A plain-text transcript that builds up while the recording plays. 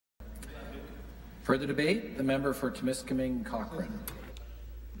Further debate? The member for Timiskaming Cochrane.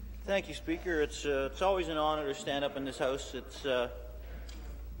 Thank you, Speaker. It's always an honour to stand up in this House.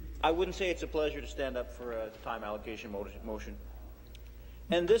 I wouldn't say it's a pleasure to stand up for a time allocation motion.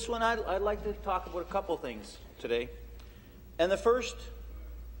 And this one, I'd like to talk about a couple things today. And the first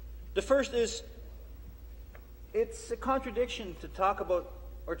is, it's a contradiction to talk about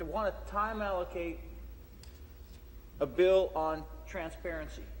or to want to time allocate a bill on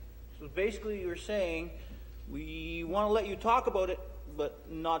transparency. So basically you're saying we want to let you talk about it, but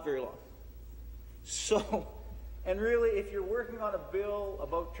not very long. So, and really if you're working on a bill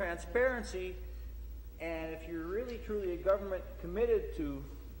about transparency, and if you're really truly a government committed to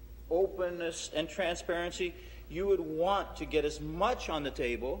openness and transparency, you would want to get as much on the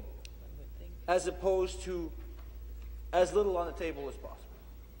table as opposed to as little on the table as possible.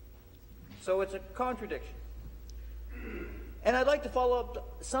 So it's a contradiction. And I'd like to follow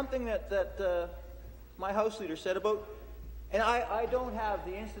up something that my House leader said about, and I don't have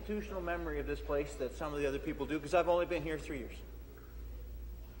the institutional memory of this place that some of the other people do because I've only been here 3 years.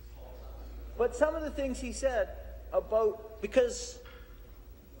 But some of the things he said about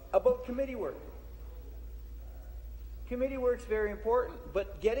committee work. Committee work's very important,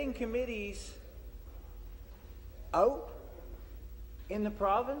 but getting committees out in the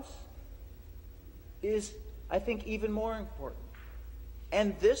province is, I think, even more important.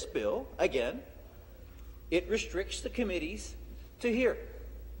 And this bill, again, it restricts the committees to here.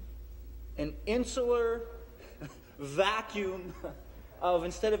 An insular vacuum of,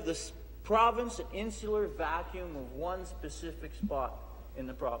 instead of the province, an insular vacuum of one specific spot in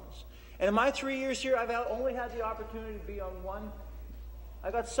the province. And in my 3 years here, I've only had the opportunity to be on one,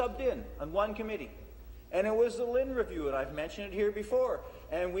 I got subbed in on one committee. And it was the Lynn Review, and I've mentioned it here before.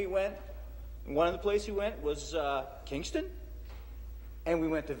 And we went, one of the places we went was Kingston, and we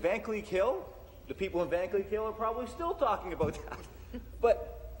went to Vankleek Hill. The people in Vankleek Hill are probably still talking about that.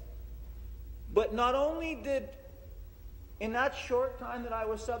 But not only did, in that short time that I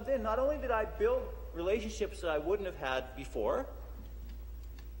was subbed in, not only did I build relationships that I wouldn't have had before,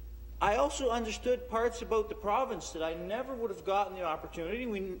 I also understood parts about the province that I never would have gotten the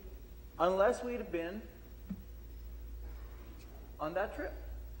opportunity unless we'd have been on that trip.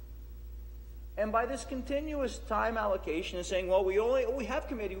 And by this continuous time allocation and saying, well, we have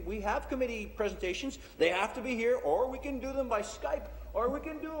committee presentations, they have to be here, or we can do them by Skype, or we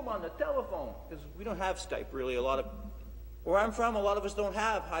can do them on the telephone, because we don't have Skype really. Where I'm from, a lot of us don't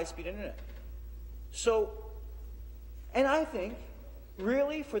have high-speed internet. So, and I think,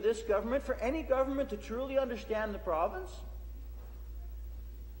 really, for this government, for any government to truly understand the province,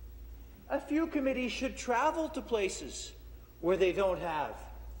 a few committees should travel to places where they don't have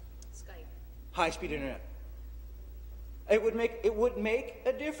high-speed internet. It would make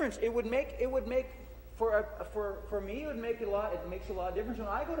a difference. It would make for me, it makes a lot of difference when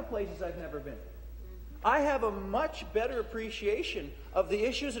I go to places I've never been. I have a much better appreciation of the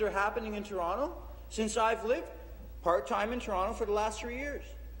issues that are happening in Toronto since I've lived part-time in Toronto for the last 3 years.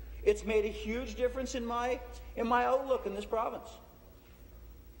 It's made a huge difference in my outlook in this province.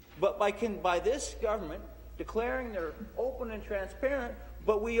 But by this government declaring they're open and transparent,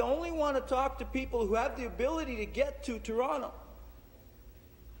 but we only want to talk to people who have the ability to get to Toronto.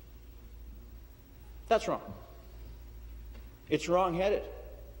 That's wrong. It's wrong-headed,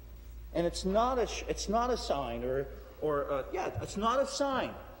 and it's not a sign, it's not a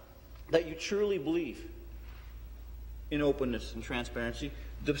sign that you truly believe in openness and transparency,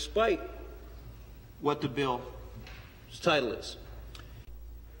 despite what the bill's title is.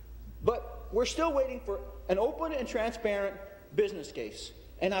 But we're still waiting for an open and transparent business case.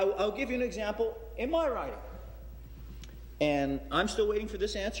 And I'll give you an example in my riding. And I'm still waiting for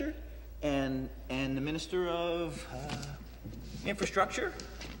this answer. And the Minister of Infrastructure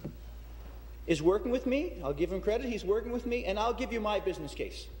is working with me. I'll give him credit. He's working with me. And I'll give you my business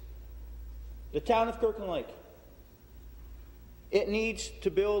case. The town of Kirkland Lake. It needs to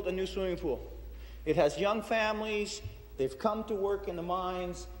build a new swimming pool. It has young families. They've come to work in the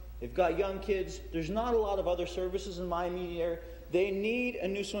mines. They've got young kids. There's not a lot of other services in my immediate area. They need a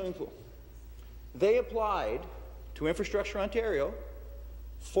new swimming pool. They applied to Infrastructure Ontario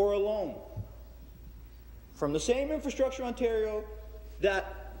for a loan from the same Infrastructure Ontario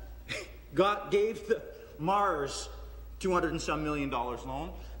that gave the Mars $200 and some million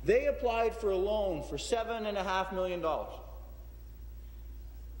loan. They applied for a loan for $7.5 million.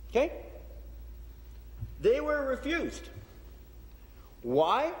 Okay? They were refused.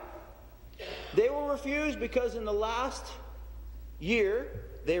 Why? They were refused because in the last year,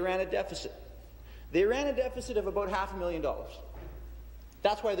 they ran a deficit. They ran a deficit of about $500,000.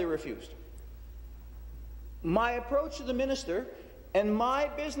 That's why they refused. my approach to the minister and my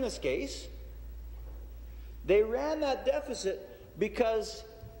business case, they ran that deficit because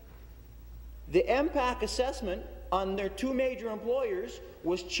the MPAC assessment on their two major employers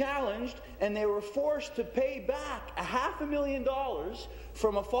was challenged, and they were forced to pay back $500,000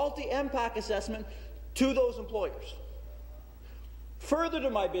 from a faulty MPAC assessment to those employers. Further to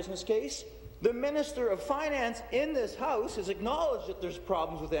my business case, the Minister of Finance in this House has acknowledged that there's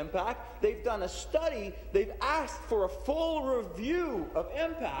problems with MPAC. They've done a study. They've asked for a full review of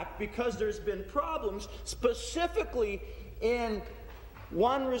MPAC because there's been problems specifically in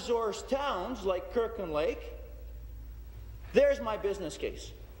one-resource towns like Kirkland Lake. There's my business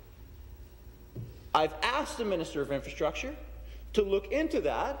case. I've asked the Minister of Infrastructure to look into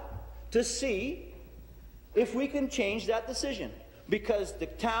that to see if we can change that decision, because the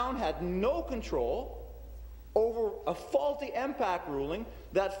town had no control over a faulty MPAC ruling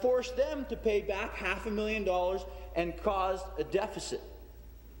that forced them to pay back $500,000 and caused a deficit.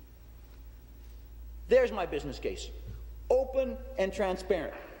 There's my business case. Open and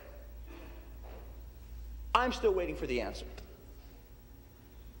transparent. I'm still waiting for the answer.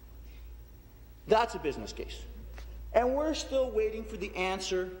 That's a business case. And we're still waiting for the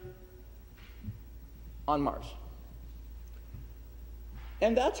answer on Mars.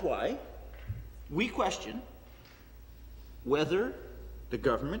 And that's why we question whether the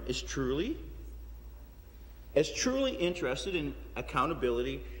government is truly interested in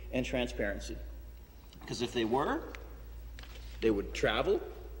accountability and transparency. Because if they were, they would travel,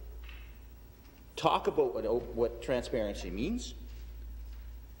 talk about what transparency means.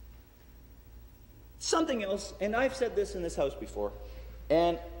 Something else, and I've said this in this House before,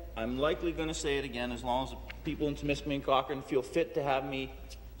 and I'm likely going to say it again as long as the people in Timiskaming and Cochrane feel fit to have me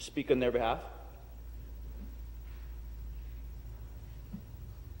speak on their behalf,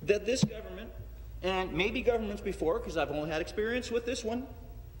 that this government, and maybe governments before, because I've only had experience with this one,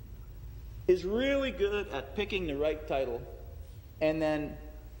 is really good at picking the right title and then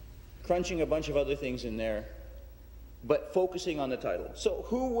crunching a bunch of other things in there, but focusing on the title. So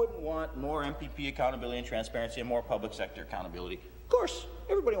who wouldn't want more MPP accountability and transparency and more public sector accountability? Of course,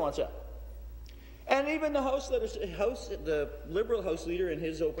 everybody wants that. And even the Liberal House Leader in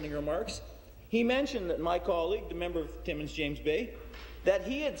his opening remarks, he mentioned that my colleague, the member of Timmins James Bay, that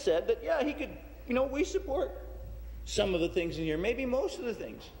he had said that, yeah, he could, we support some of the things in here, maybe most of the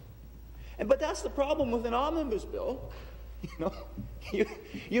things. But that's the problem with an omnibus bill.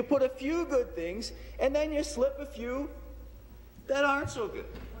 You put a few good things, and then you slip a few that aren't so good.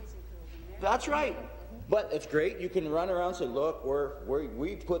 That's right. But it's great. You can run around and say, look,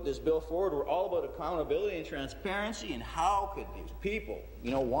 we put this bill forward. We're all about accountability and transparency, and how could these people,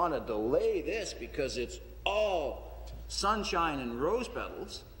 want to delay this because it's all sunshine and rose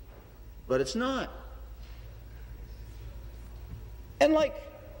petals, but it's not. And like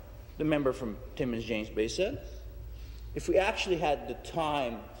the member from Timmins James Bay said, if we actually had the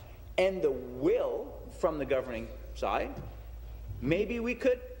time and the will from the governing side, maybe we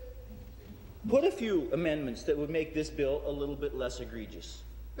could put a few amendments that would make this bill a little bit less egregious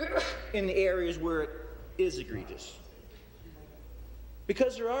in the areas where it is egregious.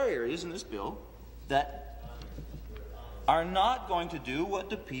 Because there are areas in this bill that are not going to do what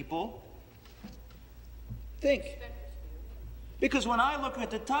the people think. Because when I look at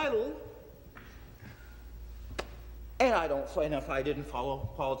the title, and I don't find if I didn't follow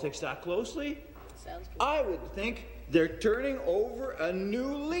politics that closely, I would think they're turning over a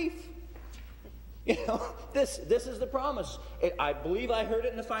new leaf. This is the promise. I believe I heard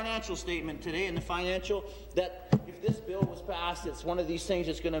it in the financial statement today, in the financial, that if this bill was passed, it's one of these things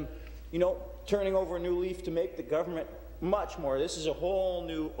that's going to, turning over a new leaf to make the government much more. This is a whole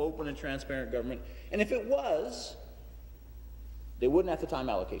new open and transparent government. And if it was, they wouldn't have to time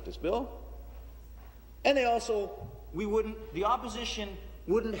allocate this bill. And the opposition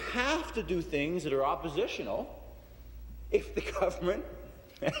wouldn't have to do things that are oppositional if the government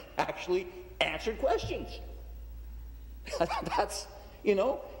actually answered questions. That's,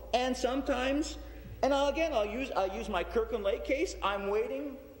 and sometimes, and I'll use my Kirkland Lake case. I'm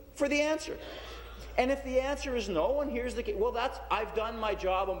waiting for the answer. And if the answer is no, and here's the case, well, I've done my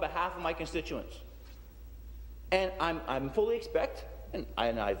job on behalf of my constituents. And I'm fully expect, and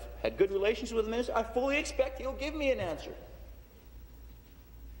I've had good relations with the minister, I fully expect he'll give me an answer.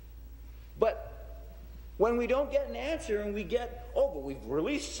 But when we don't get an answer and we get, but we've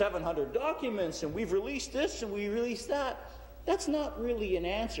released 700 documents and we've released this and we released that, that's not really an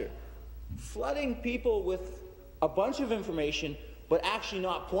answer. Flooding people with a bunch of information but actually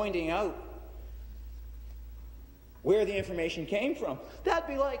not pointing out where the information came from. That'd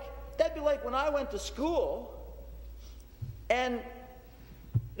be like that'd be like when I went to school and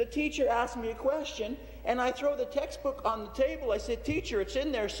the teacher asked me a question and I throw the textbook on the table. I said, "Teacher, it's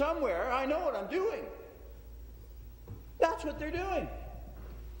in there somewhere. I know what I'm doing." That's what they're doing.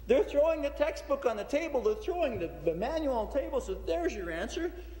 They're throwing the textbook on the table. They're throwing the manual on the table. So there's your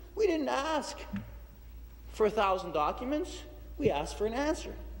answer. We didn't ask for 1,000 documents. We asked for an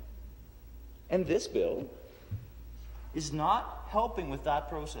answer. And this bill is not helping with that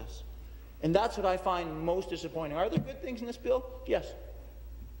process. And that's what I find most disappointing. Are there good things in this bill? Yes.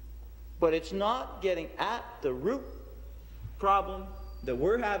 But it's not getting at the root problem that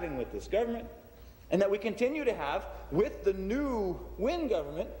we're having with this government and that we continue to have with the new Wynne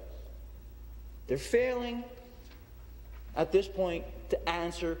government. They're failing at this point to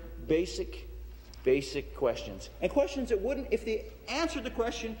answer basic questions. And questions that wouldn't, if they answered the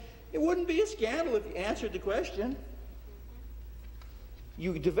question, it wouldn't be a scandal if you answered the question.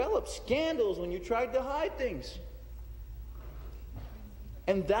 You develop scandals when you tried to hide things.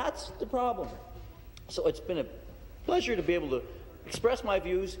 And that's the problem. So it's been a pleasure to be able to express my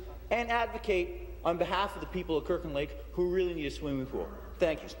views and advocate on behalf of the people of Kirkland Lake who really need a swimming pool.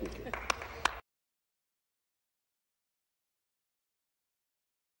 Thank you, Speaker.